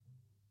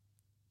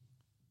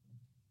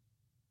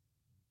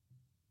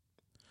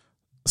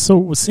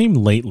So it seemed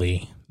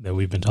lately that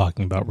we've been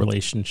talking about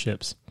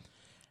relationships,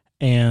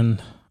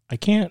 and I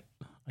can't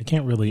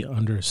really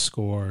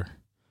underscore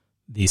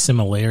the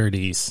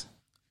similarities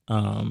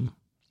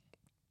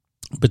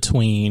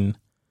between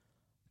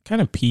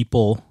kind of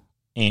people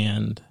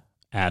and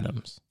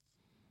atoms.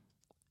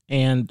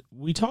 And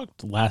we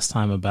talked last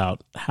time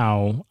about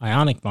how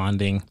ionic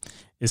bonding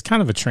is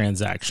kind of a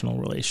transactional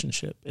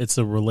relationship. It's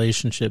a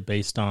relationship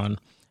based on,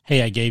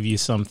 hey, I gave you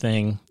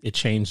something, it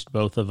changed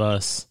both of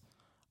us,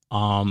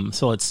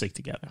 so let's stick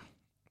together.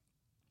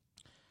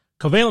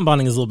 Covalent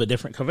bonding is a little bit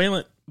different.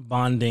 Covalent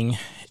bonding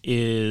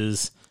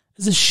is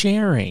a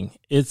sharing.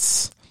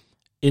 It's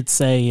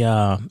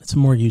a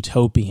more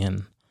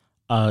utopian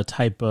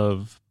type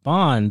of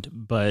bond,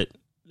 but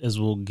as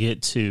we'll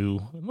get to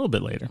a little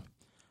bit later,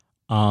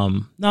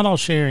 not all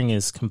sharing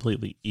is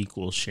completely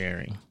equal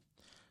sharing.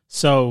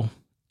 So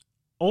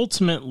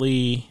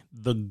ultimately,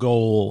 the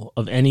goal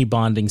of any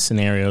bonding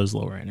scenario is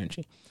lower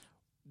energy.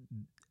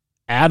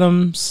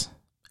 Atoms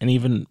and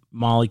even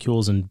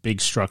molecules and big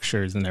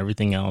structures and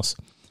everything else,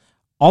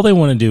 all they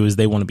want to do is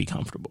they want to be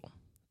comfortable.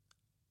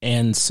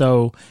 And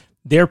so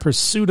their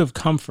pursuit of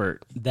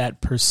comfort, that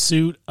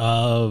pursuit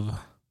of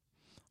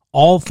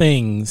all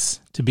things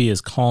to be as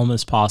calm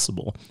as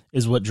possible,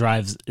 is what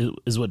drives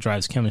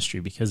chemistry.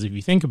 Because if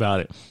you think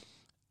about it,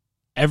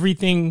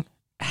 everything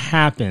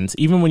happens,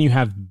 even when you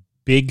have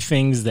big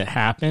things that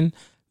happen,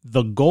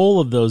 the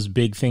goal of those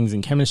big things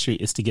in chemistry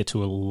is to get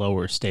to a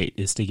lower state,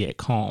 is to get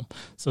calm.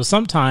 So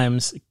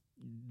sometimes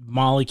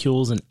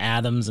molecules and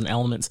atoms and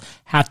elements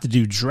have to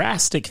do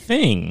drastic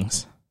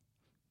things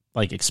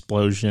like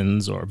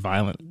explosions or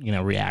violent,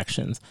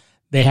 reactions.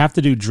 They have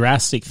to do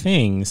drastic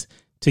things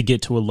to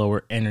get to a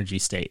lower energy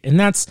state. And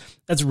that's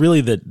really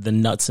the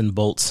nuts and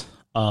bolts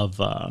of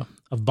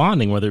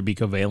bonding, whether it be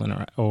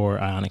covalent or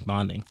ionic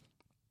bonding.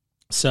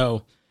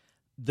 So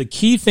the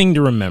key thing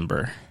to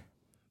remember,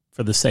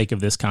 for the sake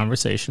of this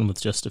conversation,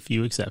 with just a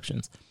few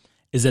exceptions,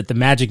 is that the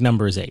magic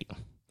number is 8.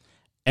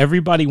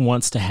 Everybody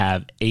wants to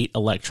have 8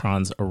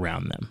 electrons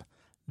around them.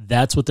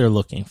 That's what they're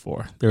looking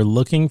for. They're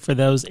looking for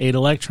those 8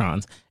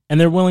 electrons, and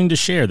they're willing to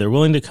share. They're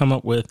willing to come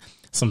up with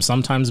some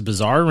sometimes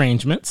bizarre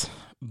arrangements,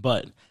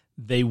 but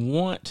they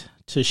want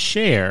to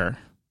share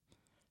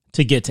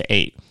to get to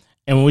 8.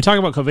 And when we talk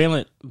about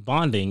covalent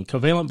bonding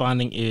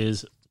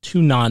is 2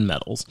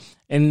 nonmetals.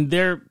 And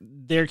there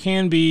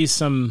can be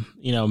some,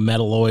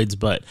 metalloids,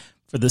 but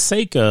for the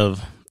sake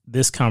of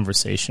this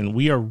conversation,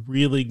 we are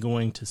really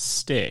going to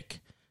stick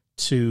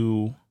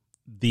to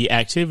the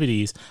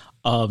activities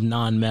of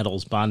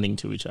nonmetals bonding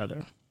to each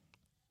other.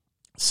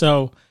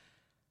 So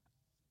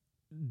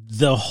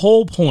the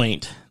whole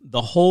point,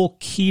 the whole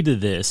key to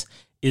this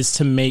is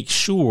to make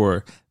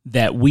sure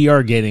that we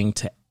are getting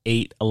to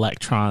 8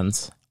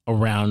 electrons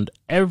around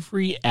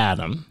every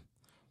atom,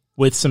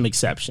 with some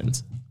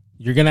exceptions.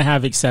 You're going to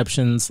have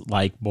exceptions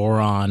like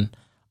boron,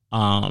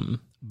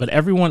 but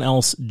everyone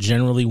else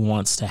generally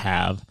wants to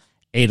have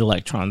 8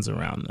 electrons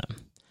around them.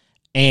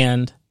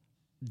 And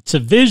to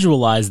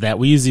visualize that,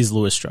 we use these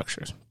Lewis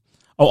structures.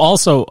 Oh,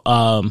 also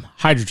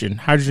hydrogen.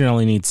 Hydrogen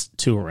only needs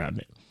 2 around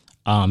it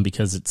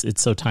because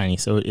it's so tiny,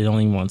 so it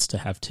only wants to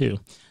have 2.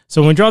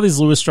 So when we draw these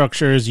Lewis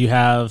structures, you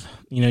have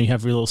real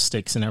little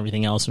sticks and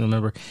everything else. And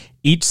remember,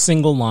 each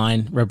single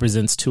line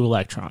represents 2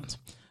 electrons.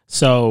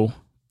 So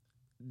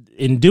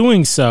in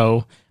doing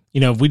so,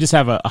 if we just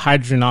have a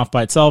hydrogen off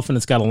by itself and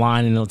it's got a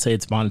line and let's say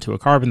it's bonded to a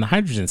carbon, the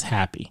hydrogen's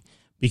happy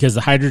because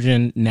the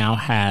hydrogen now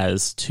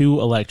has 2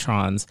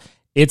 electrons.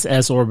 Its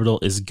s orbital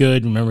is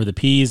good. Remember, the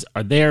p's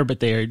are there, but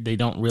they're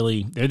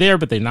there,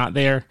 but they're not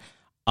there.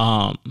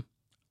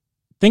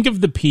 Think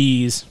of the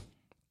p's,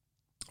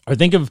 or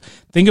think of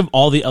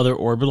all the other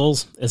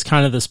orbitals as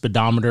kind of the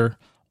speedometer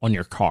on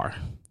your car.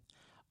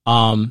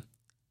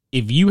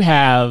 If you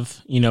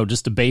have,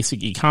 just a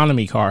basic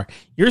economy car,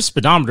 your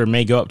speedometer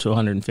may go up to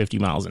 150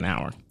 miles an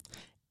hour.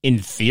 In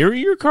theory,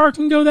 your car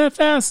can go that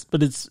fast,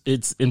 but it's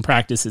in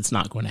practice, it's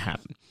not going to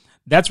happen.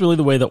 That's really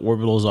the way the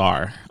orbitals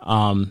are.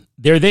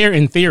 They're there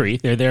in theory,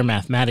 they're there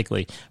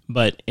mathematically,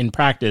 but in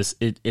practice,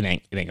 it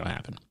ain't gonna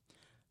happen.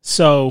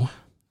 So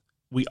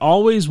we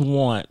always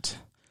want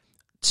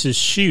to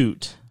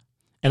shoot,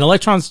 and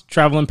electrons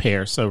travel in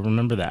pairs, so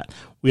remember that.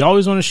 We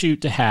always want to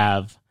shoot to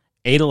have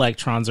 8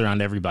 electrons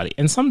around everybody.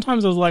 And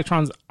sometimes those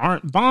electrons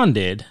aren't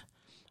bonded,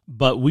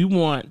 but we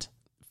want,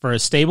 for a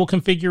stable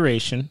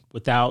configuration,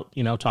 without,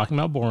 talking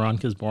about boron,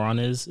 because boron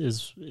is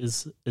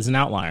an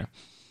outlier.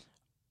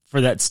 For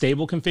that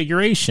stable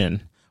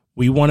configuration,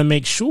 we want to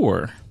make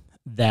sure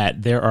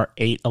that there are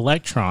 8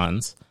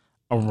 electrons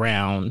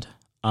around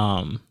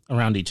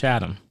each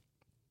atom.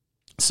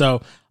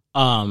 So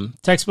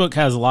textbook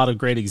has a lot of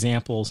great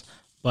examples,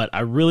 but I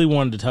really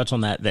wanted to touch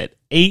on that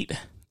 8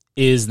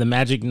 is the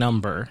magic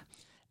number,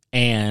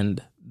 and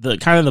the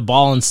kind of the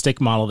ball and stick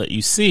model that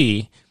you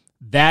see,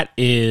 that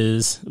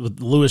is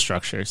with Lewis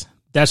structures.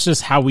 That's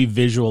just how we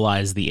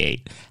visualize the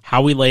 8,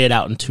 how we lay it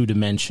out in 2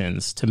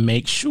 dimensions to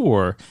make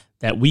sure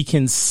that we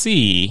can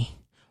see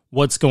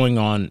what's going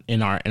on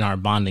in our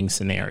bonding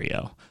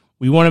scenario.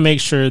 We want to make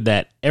sure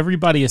that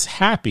everybody is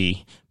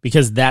happy,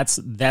 because that's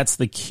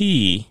the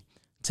key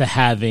to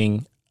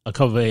having a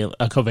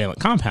covalent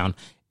compound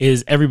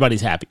is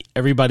everybody's happy.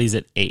 Everybody's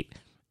at 8.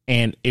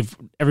 And if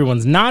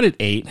everyone's not at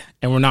 8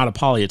 and we're not a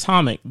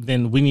polyatomic,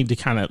 then we need to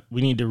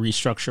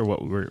restructure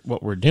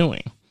what we're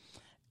doing.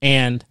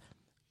 And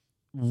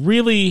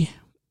really,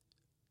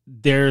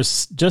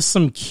 there's just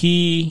some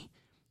key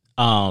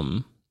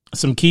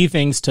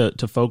things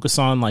to focus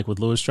on, like with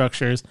Lewis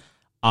structures.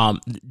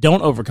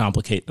 Don't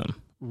overcomplicate them.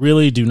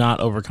 Really do not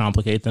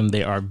overcomplicate them.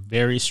 They are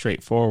very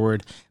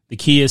straightforward. The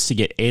key is to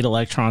get 8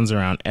 electrons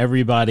around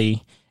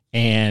everybody,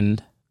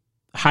 and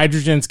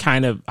hydrogens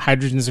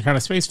are kind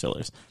of space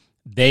fillers.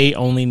 They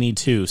only need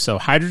 2. So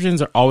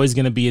hydrogens are always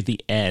going to be at the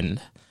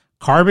end.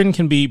 Carbon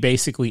can be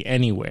basically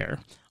anywhere.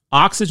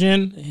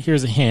 Oxygen,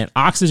 here's a hint.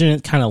 Oxygen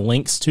kind of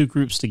links 2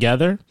 groups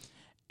together,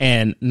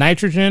 and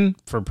nitrogen,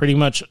 for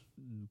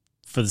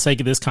the sake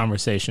of this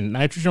conversation,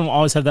 nitrogen will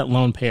always have that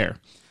lone pair.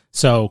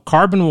 So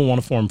carbon will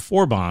want to form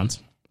 4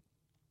 bonds.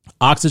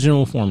 Oxygen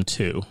will form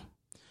 2.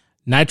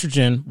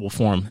 Nitrogen will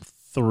form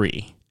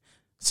 3.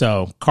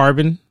 So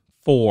carbon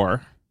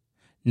 4,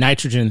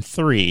 nitrogen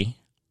 3,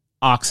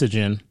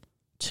 oxygen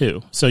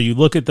 2. So you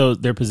look at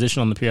their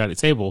position on the periodic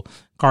table.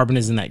 Carbon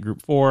is in that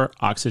group 4.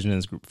 Oxygen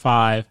is group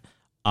 5.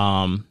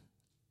 Carbon's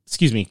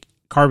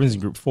in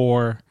group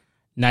 4.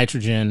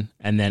 Nitrogen,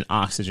 and then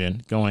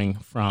oxygen going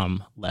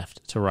from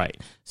left to right.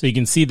 So you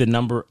can see the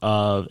number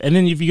of, and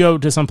then if you go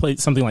to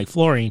something like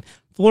fluorine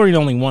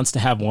only wants to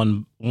have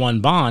one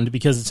bond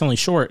because it's only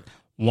short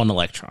 1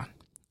 electron.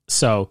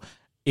 So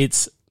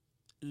hopefully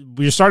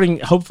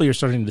you're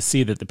starting to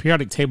see that the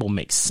periodic table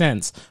makes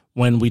sense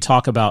when we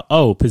talk about,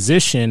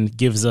 position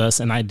gives us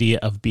an idea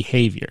of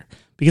behavior,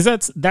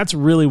 because that's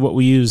really what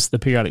we use the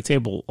periodic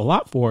table a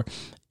lot for.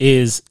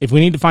 Is if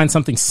we need to find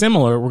something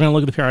similar, we're going to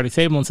look at the periodic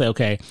table and say,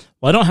 okay,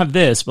 well, I don't have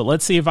this, but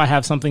let's see if I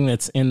have something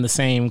that's in the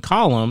same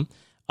column,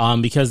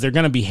 because they're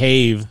going to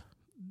behave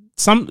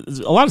a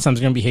lot of times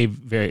they're going to behave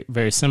very,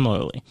 very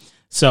similarly.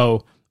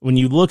 So when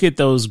you look at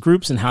those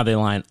groups and how they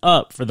line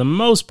up, for the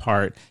most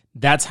part,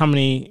 that's how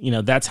many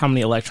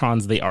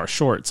electrons they are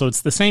short. So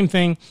it's the same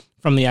thing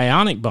from the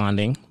ionic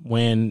bonding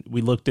when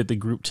we looked at the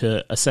group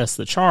to assess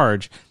the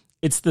charge.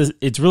 It's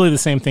really the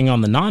same thing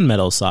on the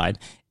non-metal side,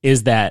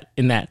 is that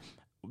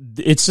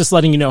it's just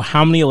letting you know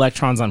how many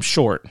electrons I'm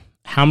short.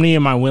 How many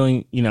am I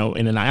willing, in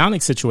an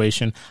ionic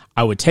situation,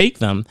 I would take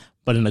them,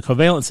 but in a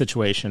covalent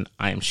situation,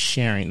 I am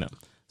sharing them.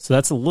 So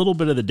that's a little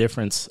bit of the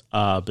difference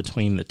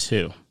between the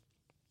two.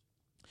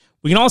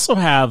 We can also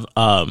have,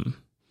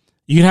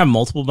 you can have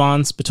multiple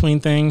bonds between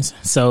things.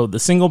 So the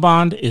single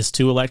bond is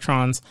 2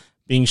 electrons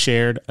being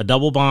shared. A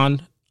double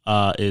bond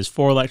is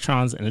 4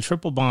 electrons, and a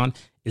triple bond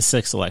is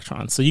 6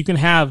 electrons. So you can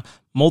have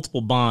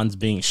multiple bonds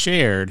being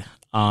shared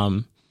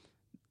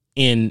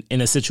in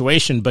a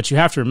situation, but you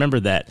have to remember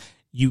that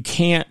you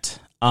can't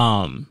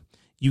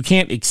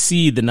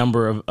exceed the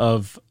number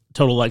of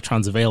total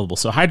electrons available.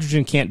 So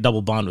hydrogen can't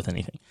double bond with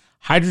anything.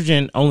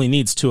 Hydrogen only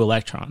needs 2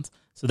 electrons,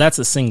 so that's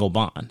a single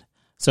bond.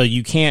 So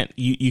you can't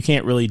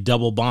really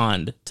double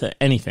bond to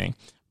anything.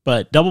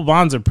 But double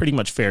bonds are pretty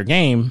much fair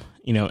game,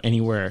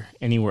 anywhere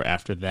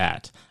after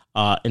that.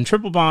 In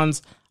triple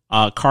bonds,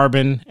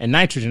 carbon and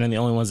nitrogen are the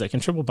only ones that can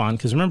triple bond,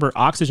 because remember,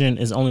 oxygen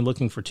is only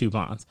looking for 2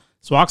 bonds.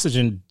 So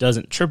oxygen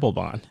doesn't triple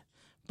bond,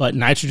 but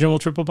nitrogen will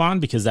triple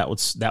bond because that would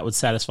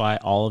satisfy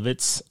all of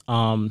its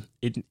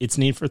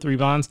need for 3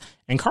 bonds,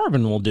 and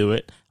carbon will do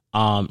it.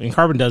 And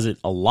carbon does it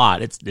a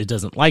lot. It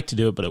doesn't like to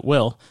do it, but it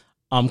will.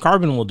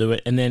 Carbon will do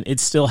it, and then it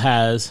still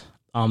has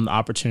the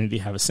opportunity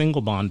to have a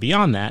single bond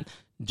beyond that,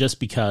 just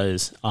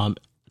because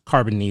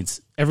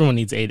everyone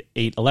needs 8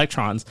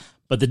 electrons.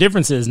 But the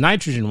difference is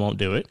nitrogen won't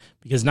do it,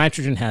 because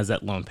nitrogen has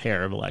that lone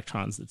pair of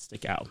electrons that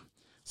stick out.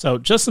 So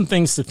just some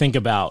things to think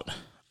about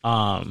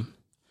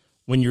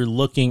when you're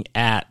looking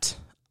at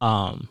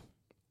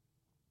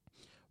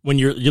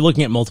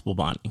multiple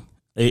bonding.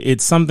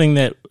 It's something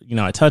that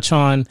I touch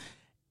on.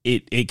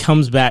 It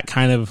comes back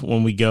kind of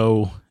when we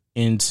go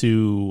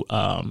into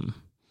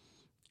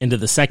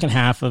the second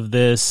half of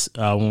this,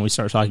 when we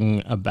start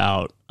talking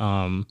about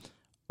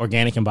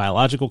organic and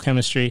biological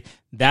chemistry.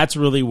 That's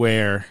really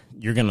where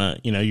you're gonna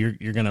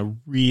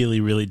really,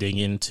 really dig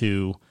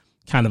into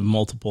kind of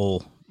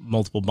multiple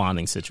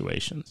bonding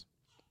situations.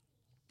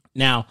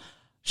 Now,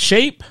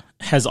 shape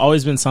has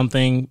always been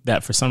something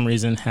that for some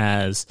reason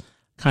has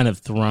kind of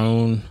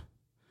thrown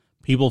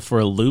people for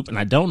a loop, and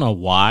I don't know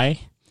why.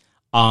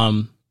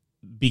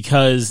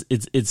 Because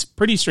it's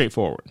pretty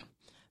straightforward.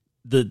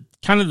 The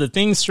kind of the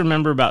things to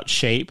remember about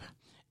shape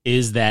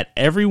is that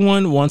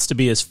everyone wants to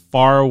be as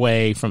far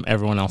away from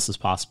everyone else as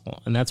possible.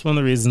 And that's one of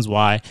the reasons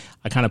why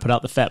I kind of put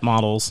out the PhET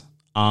models,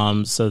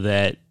 so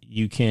that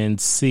you can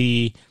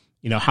see,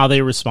 how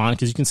they respond,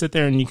 because you can sit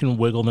there and you can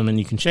wiggle them and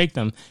you can shake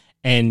them.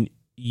 And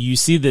you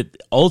see that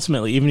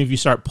ultimately, even if you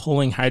start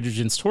pulling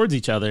hydrogens towards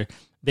each other,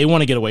 they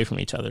want to get away from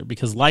each other,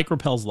 because like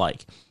repels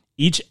like.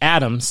 Each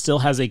atom still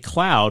has a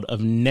cloud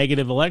of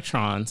negative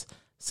electrons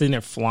sitting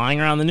there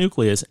flying around the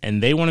nucleus,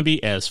 and they want to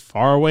be as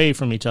far away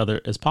from each other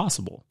as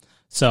possible.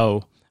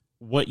 So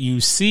what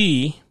you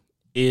see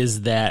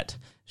is that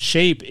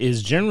shape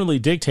is generally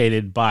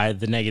dictated by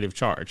the negative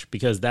charge,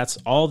 because that's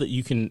all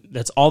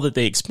that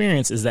they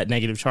experience is that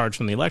negative charge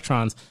from the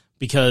electrons,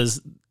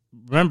 because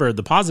remember,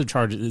 the positive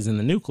charge is in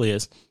the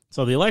nucleus,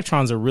 so the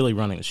electrons are really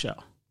running the show.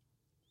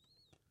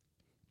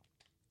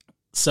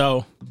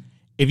 So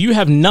if you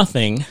have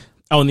nothing,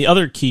 and the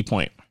other key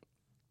point,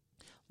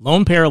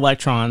 lone pair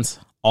electrons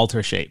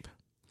alter shape,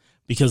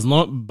 because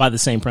by the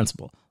same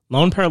principle,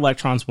 lone pair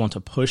electrons want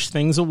to push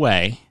things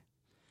away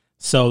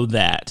so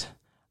that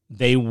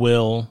they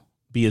will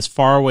be as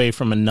far away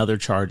from another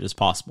charge as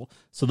possible.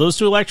 So those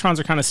two electrons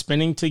are kind of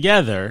spinning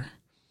together,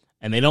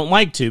 and they don't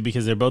like to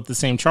because they're both the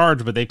same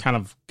charge, but they've kind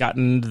of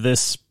gotten into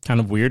this kind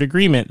of weird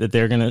agreement that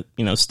they're going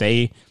to,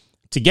 stay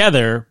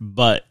together,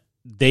 but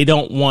they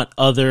don't want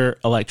other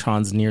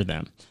electrons near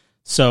them.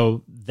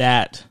 So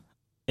that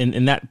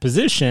in that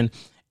position,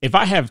 if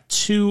I have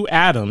two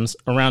atoms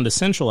around a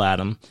central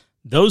atom,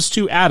 those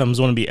two atoms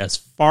want to be as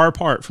far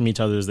apart from each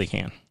other as they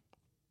can.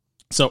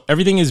 So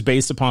everything is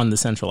based upon the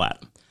central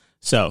atom.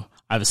 So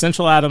I have a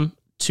central atom,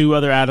 two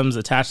other atoms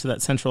attached to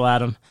that central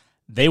atom.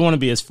 They want to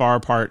be as far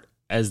apart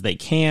as they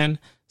can.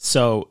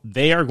 So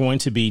they are going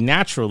to be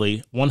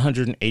naturally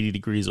 180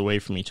 degrees away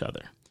from each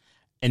other.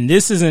 And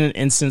this is in an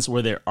instance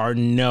where there are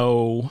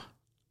no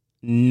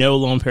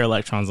lone pair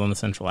electrons on the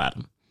central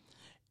atom.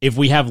 If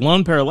we have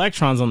lone pair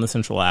electrons on the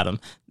central atom,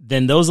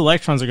 then those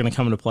electrons are going to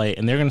come into play,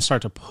 and they're going to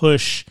start to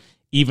push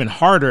even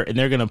harder, and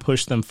they're going to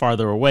push them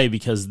farther away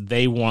because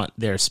they want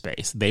their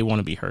space. They want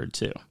to be heard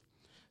too.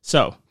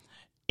 So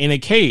in a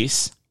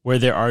case where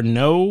there are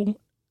no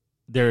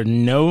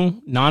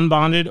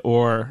non-bonded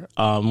or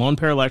lone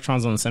pair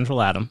electrons on the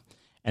central atom,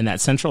 and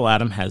that central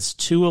atom has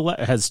two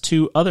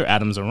other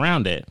atoms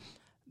around it,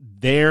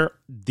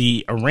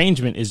 the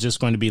arrangement is just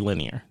going to be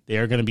linear. They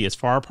are going to be as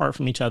far apart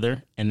from each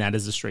other, and that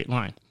is a straight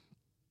line.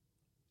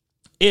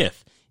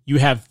 If you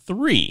have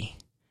three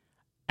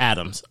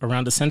atoms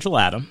around a central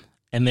atom,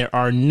 and there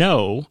are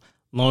no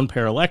lone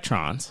pair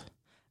electrons,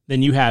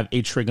 then you have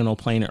a trigonal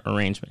planar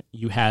arrangement.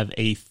 You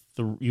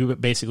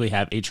basically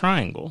have a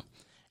triangle,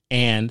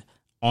 and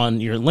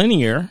on your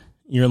linear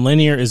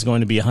is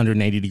going to be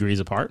 180 degrees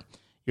apart.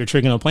 Your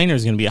trigonal planar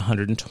is going to be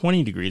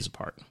 120 degrees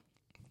apart.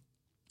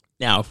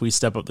 Now, if we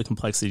step up the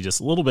complexity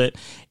just a little bit,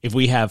 if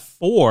we have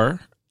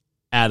four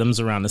atoms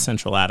around the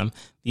central atom,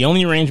 the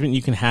only arrangement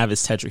you can have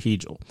is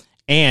tetrahedral.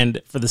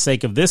 And for the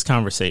sake of this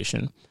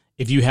conversation,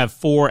 if you have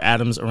four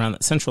atoms around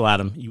that central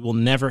atom, you will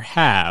never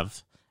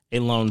have a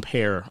lone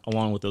pair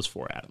along with those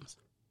four atoms.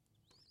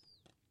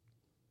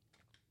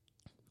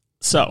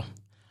 So,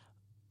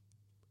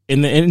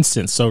 in the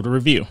instance, to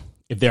review,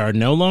 if there are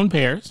no lone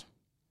pairs,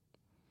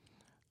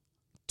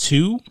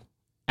 two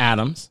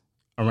atoms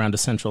around a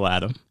central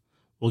atom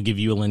will give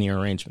you a linear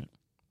arrangement.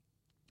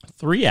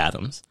 Three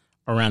atoms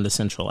around a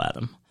central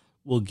atom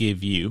will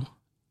give you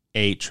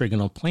a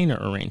trigonal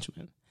planar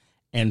arrangement.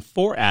 And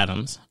four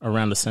atoms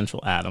around a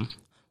central atom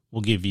will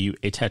give you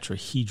a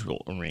tetrahedral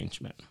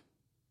arrangement.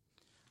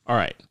 All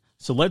right,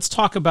 so let's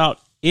talk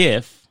about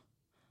let's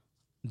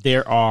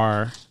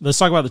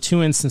talk about the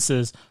two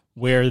instances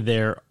where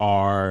there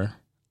are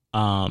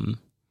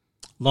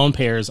lone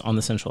pairs on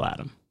the central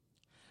atom.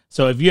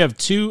 So if you have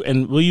two,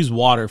 and we'll use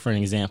water for an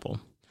example.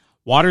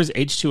 Water is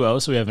H2O,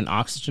 so we have an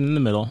oxygen in the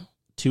middle,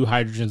 two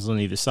hydrogens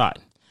on either side.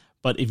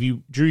 But if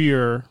you drew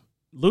your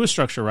Lewis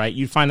structure right,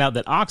 you'd find out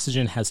that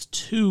oxygen has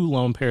two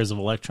lone pairs of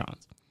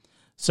electrons.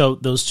 So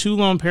those two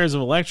lone pairs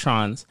of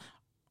electrons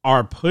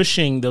are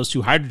pushing those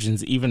two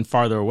hydrogens even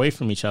farther away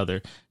from each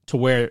other to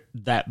where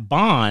that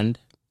bond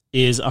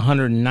is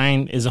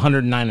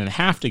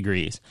 109.5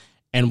 degrees.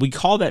 And we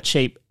call that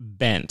shape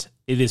bent.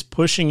 It is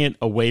pushing it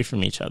away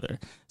from each other.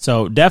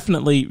 So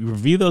definitely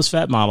review those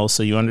PhET models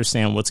so you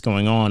understand what's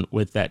going on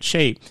with that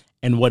shape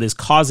and what is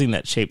causing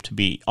that shape to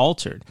be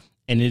altered.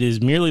 And it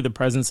is merely the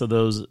presence of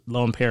those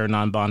lone pair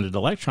non-bonded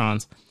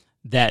electrons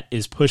that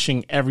is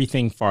pushing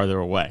everything farther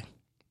away.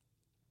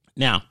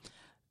 Now,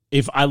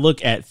 if I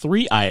look at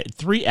three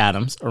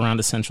atoms around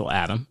a central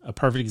atom, a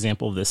perfect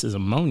example of this is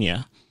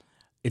ammonia.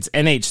 It's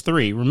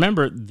NH3.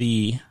 Remember,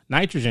 the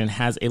nitrogen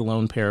has a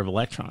lone pair of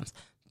electrons.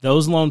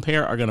 Those lone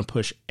pair are going to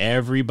push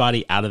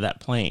everybody out of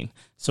that plane.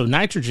 So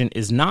nitrogen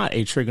is not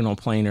a trigonal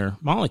planar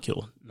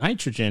molecule.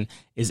 Nitrogen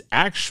is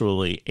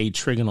actually a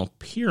trigonal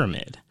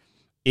pyramid.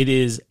 It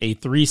is a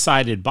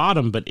three-sided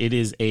bottom, but it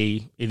is a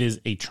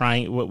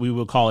what we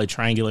would call a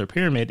triangular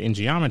pyramid in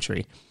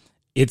geometry.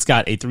 It's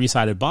got a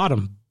three-sided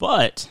bottom,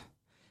 but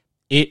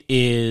it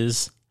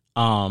is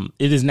now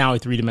a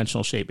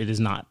three-dimensional shape. It is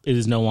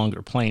no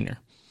longer planar.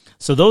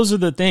 So those are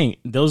the thing.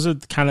 Those are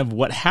kind of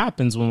what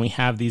happens when we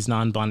have these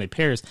non-bonded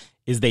pairs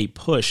is they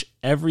push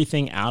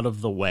everything out of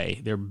the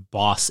way. They're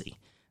bossy.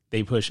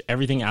 They push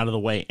everything out of the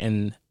way.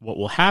 And what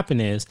will happen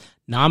is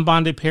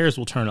non-bonded pairs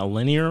will turn a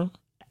linear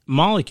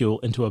molecule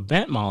into a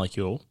bent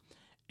molecule,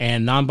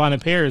 and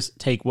non-bonded pairs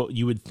take what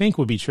you would think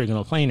would be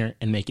trigonal planar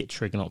and make it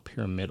trigonal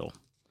pyramidal.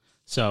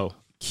 So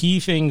key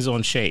things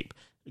on shape.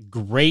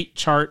 Great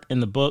chart in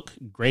the book,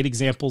 great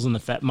examples in the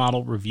PhET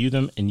model. Review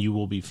them and you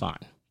will be fine.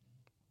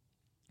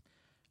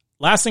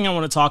 Last thing I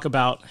want to talk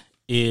about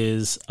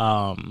is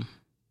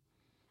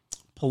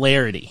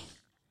polarity.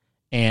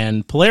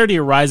 And polarity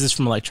arises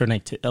from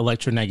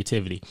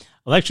electronegativity.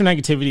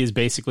 Electronegativity is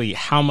basically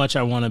how much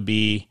I want to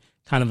be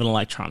kind of an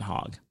electron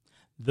hog.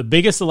 The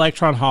biggest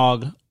electron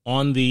hog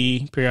on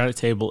the periodic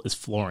table is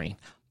fluorine.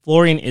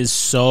 Fluorine is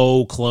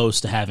so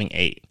close to having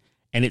 8.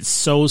 And it's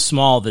so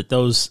small that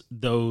those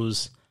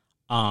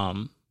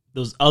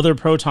other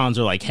protons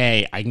are like,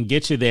 hey, I can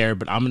get you there,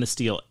 but I'm going to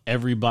steal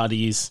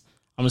everybody's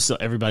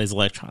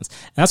electrons.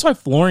 And that's why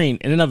fluorine,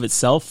 in and of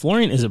itself,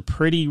 fluorine is a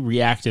pretty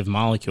reactive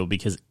molecule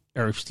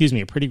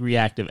a pretty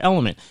reactive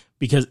element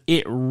because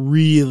it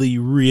really,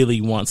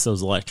 really wants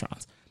those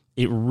electrons.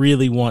 It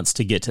really wants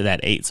to get to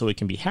that 8 so it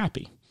can be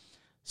happy.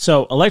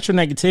 So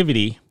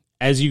electronegativity,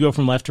 as you go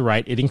from left to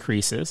right, it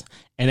increases.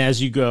 And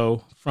as you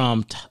go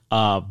from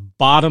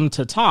bottom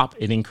to top,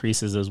 it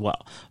increases as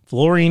well.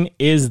 Fluorine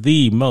is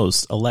the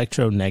most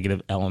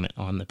electronegative element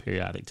on the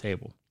periodic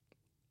table.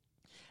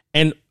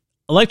 And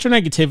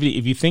electronegativity,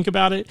 if you think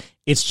about it,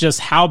 it's just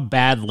how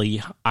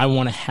badly I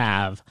want to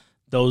have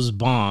those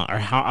bonds, or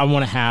how I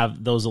want to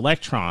have those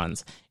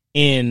electrons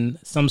in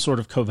some sort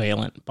of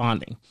covalent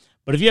bonding.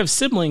 But if you have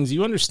siblings,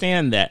 you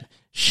understand that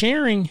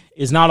sharing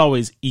is not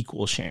always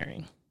equal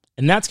sharing.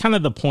 And that's kind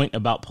of the point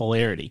about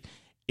polarity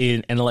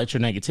and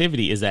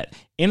electronegativity, is that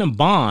in a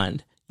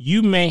bond,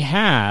 you may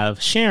have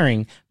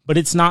sharing, but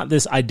it's not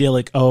this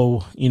idyllic,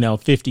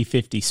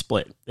 50-50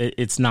 split.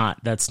 It's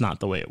not, that's not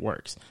the way it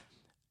works.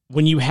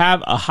 When you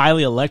have a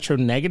highly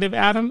electronegative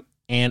atom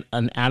and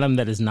an atom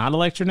that is not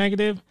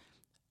electronegative,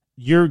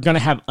 you're going to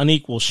have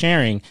unequal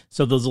sharing.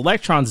 So those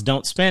electrons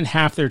don't spend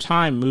half their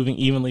time moving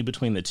evenly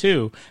between the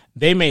two.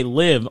 They may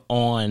live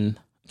on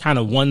kind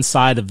of one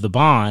side of the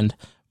bond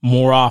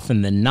more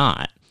often than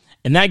not.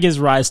 And that gives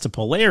rise to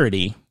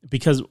polarity,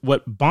 because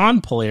what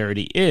bond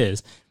polarity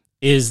is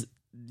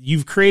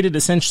you've created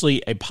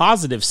essentially a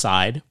positive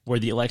side where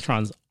the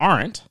electrons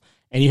aren't,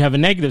 and you have a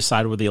negative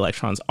side where the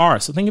electrons are.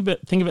 So think of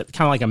it kind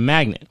of like a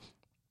magnet.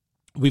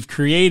 We've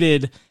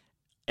created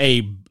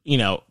a,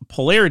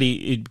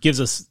 polarity. It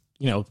gives us,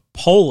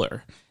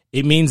 polar.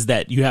 It means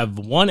that you have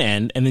one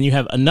end and then you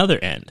have another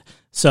end.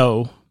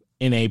 So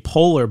in a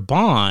polar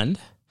bond,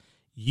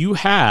 you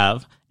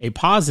have a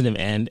positive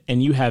end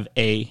and you have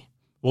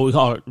what we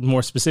call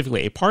more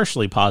specifically a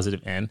partially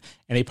positive end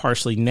and a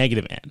partially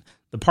negative end.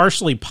 The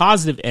partially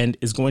positive end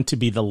is going to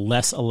be the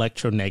less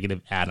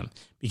electronegative atom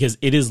because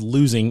it is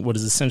losing what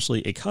is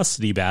essentially a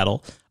custody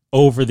battle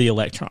over the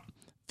electron.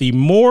 The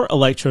more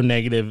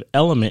electronegative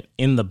element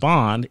in the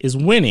bond is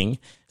winning,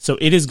 so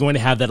it is going to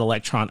have that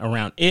electron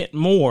around it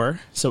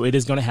more, so it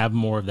is going to have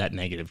more of that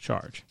negative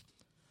charge.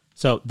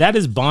 So that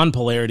is bond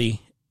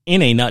polarity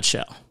in a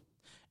nutshell.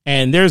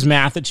 And there's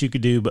math that you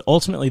could do, but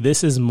ultimately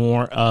this is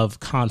more of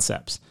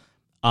concepts.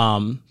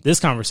 This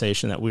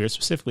conversation that we are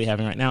specifically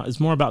having right now is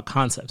more about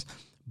concepts.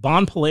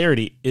 Bond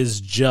polarity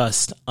is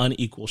just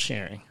unequal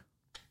sharing.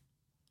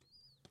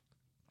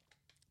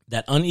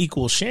 That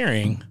unequal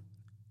sharing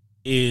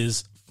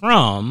is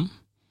from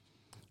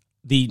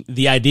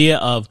the idea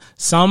of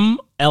some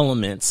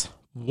elements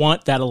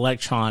want that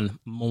electron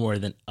more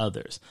than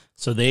others.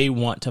 So they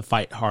want to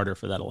fight harder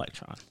for that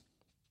electron.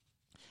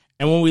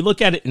 And when we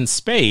look at it in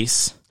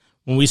space,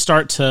 when we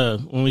start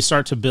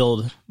to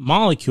build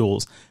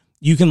molecules,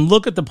 you can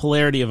look at the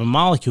polarity of a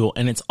molecule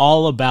and it's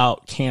all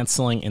about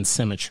canceling and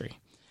symmetry.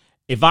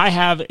 If I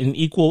have an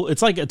equal,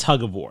 it's like a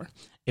tug of war.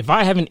 If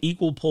I have an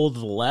equal pull to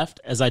the left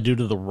as I do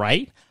to the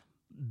right,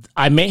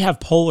 I may have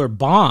polar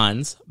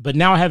bonds, but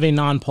now I have a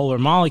non-polar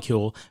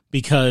molecule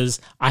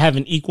because I have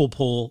an equal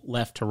pull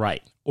left to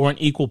right, or an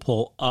equal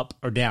pull up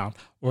or down,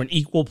 or an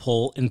equal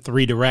pull in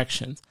 3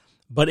 directions.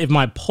 But if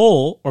my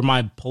pull or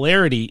my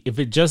polarity, if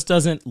it just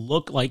doesn't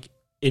look like,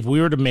 if we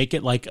were to make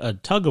it like a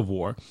tug of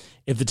war,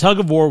 if the tug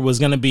of war was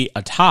going to be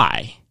a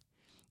tie,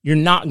 you're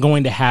not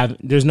going to have,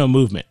 there's no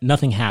movement.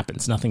 Nothing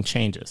happens. Nothing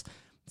changes.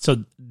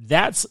 So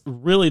that's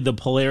really the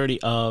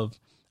polarity of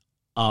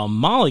a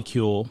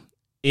molecule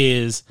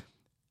is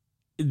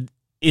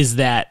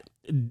that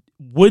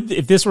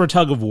if this were a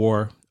tug of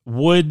war,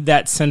 would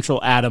that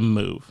central atom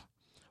move?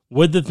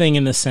 Would the thing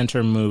in the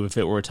center move if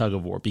it were a tug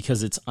of war?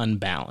 Because it's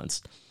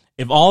unbalanced.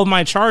 If all of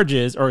my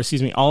charges,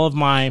 all of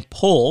my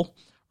pull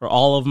or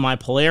all of my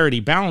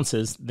polarity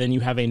balances, then you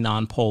have a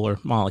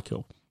nonpolar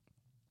molecule.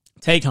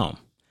 Take home.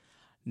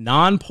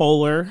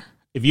 Nonpolar,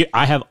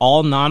 I have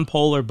all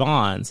nonpolar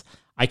bonds,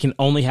 I can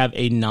only have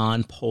a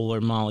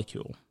nonpolar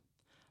molecule.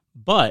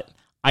 But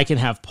I can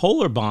have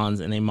polar bonds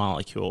in a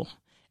molecule,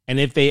 and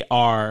if they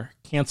are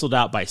canceled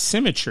out by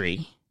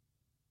symmetry,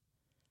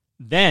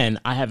 then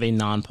I have a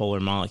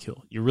nonpolar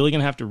molecule. You're really going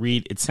to have to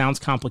read. It sounds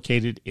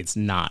complicated. It's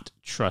not.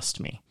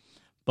 Trust me.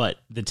 But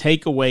the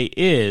takeaway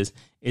is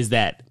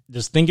that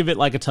just think of it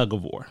like a tug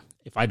of war.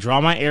 If I draw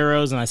my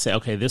arrows and I say,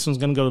 okay, this one's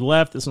going to go to the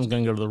left, this one's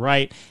going to go to the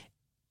right,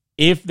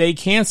 if they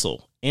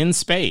cancel in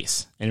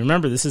space, and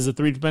remember, this is a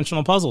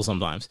 3-dimensional puzzle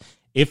sometimes,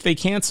 If they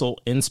cancel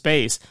in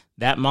space,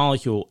 that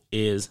molecule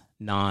is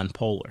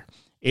nonpolar.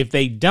 If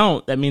they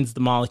don't, that means the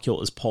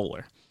molecule is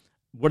polar.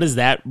 What is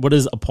that? What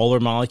does a polar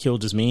molecule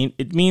just mean?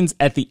 It means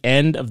at the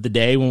end of the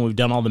day, when we've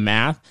done all the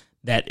math,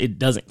 that it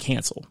doesn't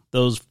cancel.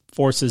 Those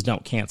forces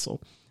don't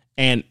cancel.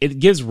 And it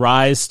gives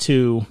rise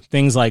to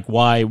things like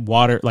why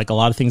water, like a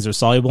lot of things are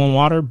soluble in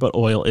water, but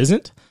oil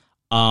isn't.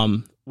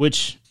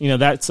 Which,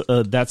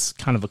 that's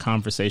kind of a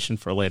conversation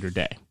for a later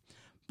day.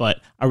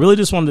 But I really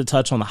just wanted to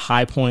touch on the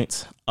high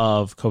points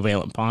of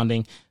covalent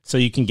bonding so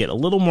you can get a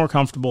little more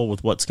comfortable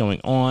with what's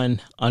going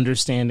on,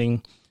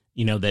 understanding,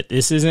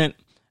 that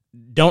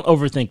don't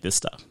overthink this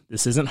stuff.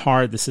 This isn't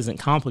hard. This isn't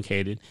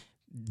complicated.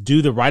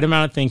 Do the right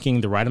amount of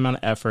thinking, the right amount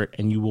of effort,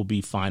 and you will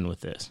be fine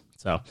with this.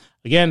 So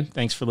again,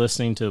 thanks for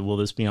listening to Will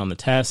This Be on the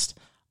Test?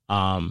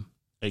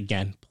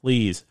 Again,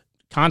 please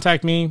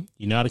contact me.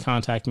 You know how to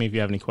contact me if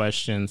you have any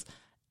questions.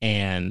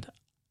 And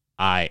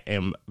I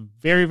am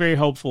very, very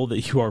hopeful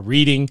that you are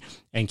reading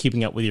and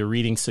keeping up with your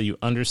reading so you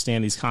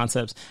understand these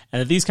concepts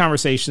and that these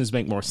conversations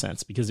make more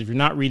sense. Because if you're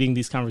not reading,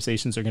 these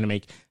conversations are going to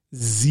make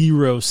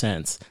zero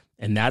sense.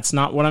 And that's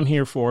not what I'm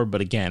here for.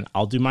 But again,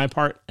 I'll do my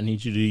part. I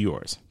need you to do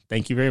yours.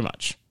 Thank you very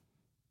much.